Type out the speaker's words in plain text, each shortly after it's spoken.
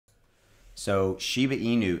So Shiba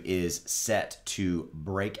Inu is set to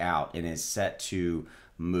break out and is set to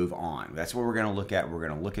move on. That's what we're going to look at. We're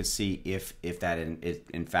going to look and see if that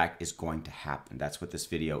in fact is going to happen. That's what this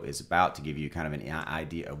video is about, to give you kind of an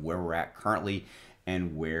idea of where we're at currently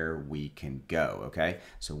and where we can go. Okay,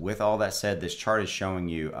 so with all that said, this chart is showing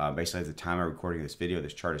you basically at the time of recording this video,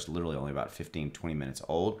 this chart is literally only about 15-20 minutes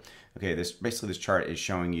old. Okay, this chart is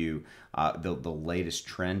showing you the latest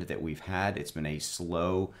trend that we've had. It's been a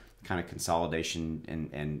slow kind of consolidation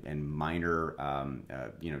and minor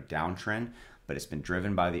downtrend, but it's been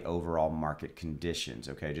driven by the overall market conditions.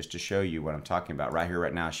 Okay, just to show you what I'm talking about right here,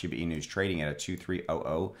 right now, Shiba Inu is trading at a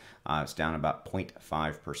 2300. It's down about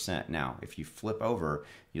 0.5%. Now, if you flip over,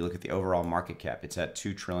 you look at the overall market cap, it's at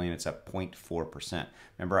 2 trillion, it's up 0.4%.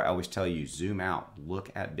 Remember, I always tell you, zoom out,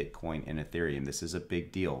 look at Bitcoin and Ethereum. This is a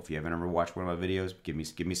big deal. If you haven't ever watched one of my videos, give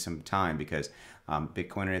me some time, because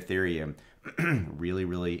Bitcoin and Ethereum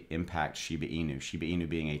really impact Shiba Inu. Shiba Inu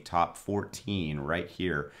being a top 14 right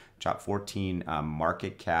here, top 14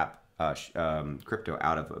 market cap crypto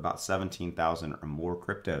out of about 17,000 or more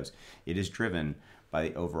cryptos. It is driven by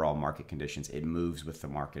the overall market conditions. It moves with the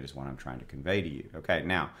market is what I'm trying to convey to you. Okay,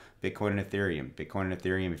 now Bitcoin and Ethereum. Bitcoin and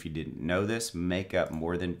Ethereum, if you didn't know this, make up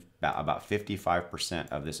more than about 55%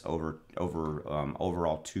 of this overall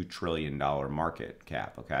 $2 trillion market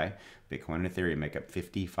cap. Okay, Bitcoin and Ethereum make up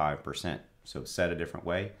 55%. So said a different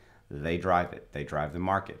way, they drive it. They drive the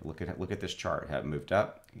market. Look at this chart. How it moved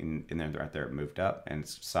up, and then right there it moved up and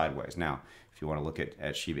it's sideways. Now, if you want to look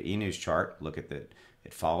at Shiba Inu's chart, look at that.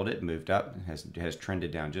 It followed it, moved up, has trended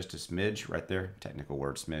down just a smidge right there. Technical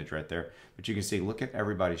word, smidge right there. But you can see, look at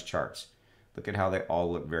everybody's charts. Look at how they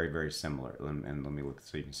all look very similar. And let me look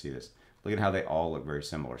so you can see this. Look at how they all look very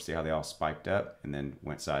similar. See how they all spiked up and then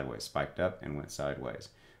went sideways, spiked up and went sideways.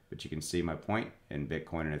 But you can see my point, and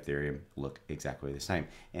Bitcoin and Ethereum look exactly the same.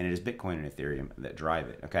 And it is Bitcoin and Ethereum that drive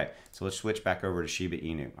it. Okay, so let's switch back over to Shiba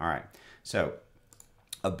Inu. All right, so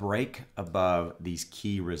a break above these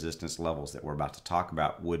key resistance levels that we're about to talk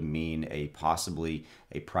about would mean possibly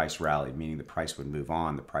a price rally, meaning the price would move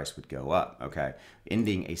on, the price would go up, okay?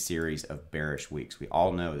 Ending a series of bearish weeks. We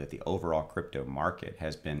all know that the overall crypto market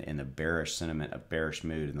has been in the bearish sentiment, of bearish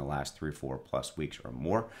mood in the last 3-4+ weeks or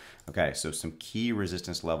more. Okay, so some key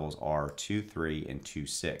resistance levels are 2.3 and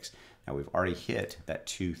 2.6. Now we've already hit that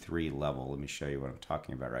 2.3 level. Let me show you what I'm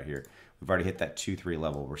talking about right here. We've already hit that 2.3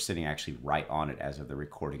 level. We're sitting actually right on it as of the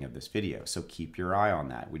recording of this video. So keep your eye on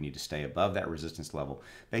that. We need to stay above that resistance level.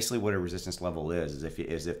 Basically what a resistance level is if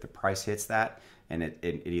the price hits that and it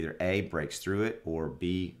either A, breaks through it, or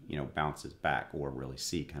B, bounces back, or really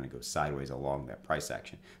C, kind of goes sideways along that price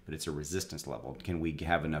action. But it's a resistance level. Can we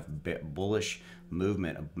have enough bullish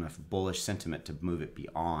movement, enough bullish sentiment to move it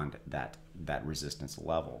beyond that resistance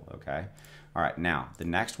level? Okay. All right, now the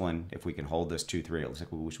next one, if we can hold this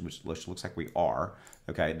 2.3, which looks like we are,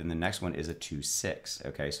 okay, then the next one is a 2.6,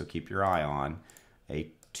 okay, so keep your eye on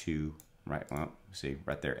a 2, right, well, see,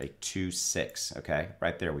 right there, a 2.6, okay,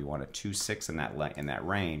 right there, we want a 2.6 in that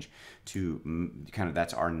range to kind of,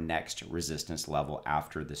 that's our next resistance level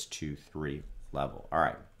after this 2.3 level. All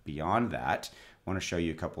right, beyond that, I want to show you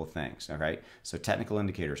a couple of things, okay? So technical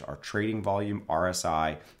indicators are trading volume,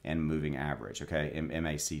 RSI, and moving average, okay,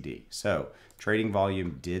 MACD. So trading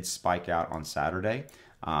volume did spike out on Saturday.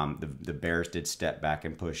 The bears did step back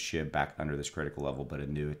and push SHIB back under this critical level, but a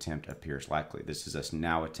new attempt appears likely. This is us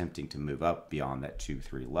now attempting to move up beyond that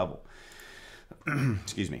 2.3 level.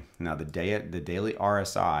 Excuse me. Now the daily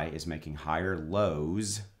RSI is making higher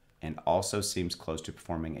lows and also seems close to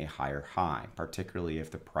performing a higher high, particularly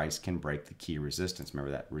if the price can break the key resistance.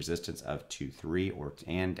 Remember that resistance of 2.3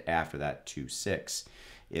 and after that 2.6.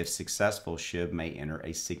 If successful, SHIB may enter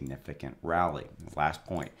a significant rally. Last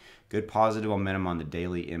point, good positive momentum on the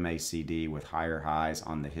daily MACD with higher highs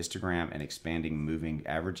on the histogram and expanding moving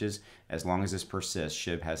averages. As long as this persists,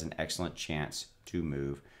 SHIB has an excellent chance to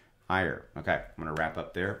move higher. Okay, I'm gonna wrap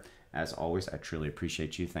up there. As always, I truly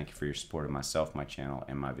appreciate you. Thank you for your support of myself, my channel,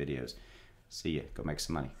 and my videos. See ya. Go make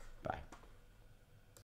some money.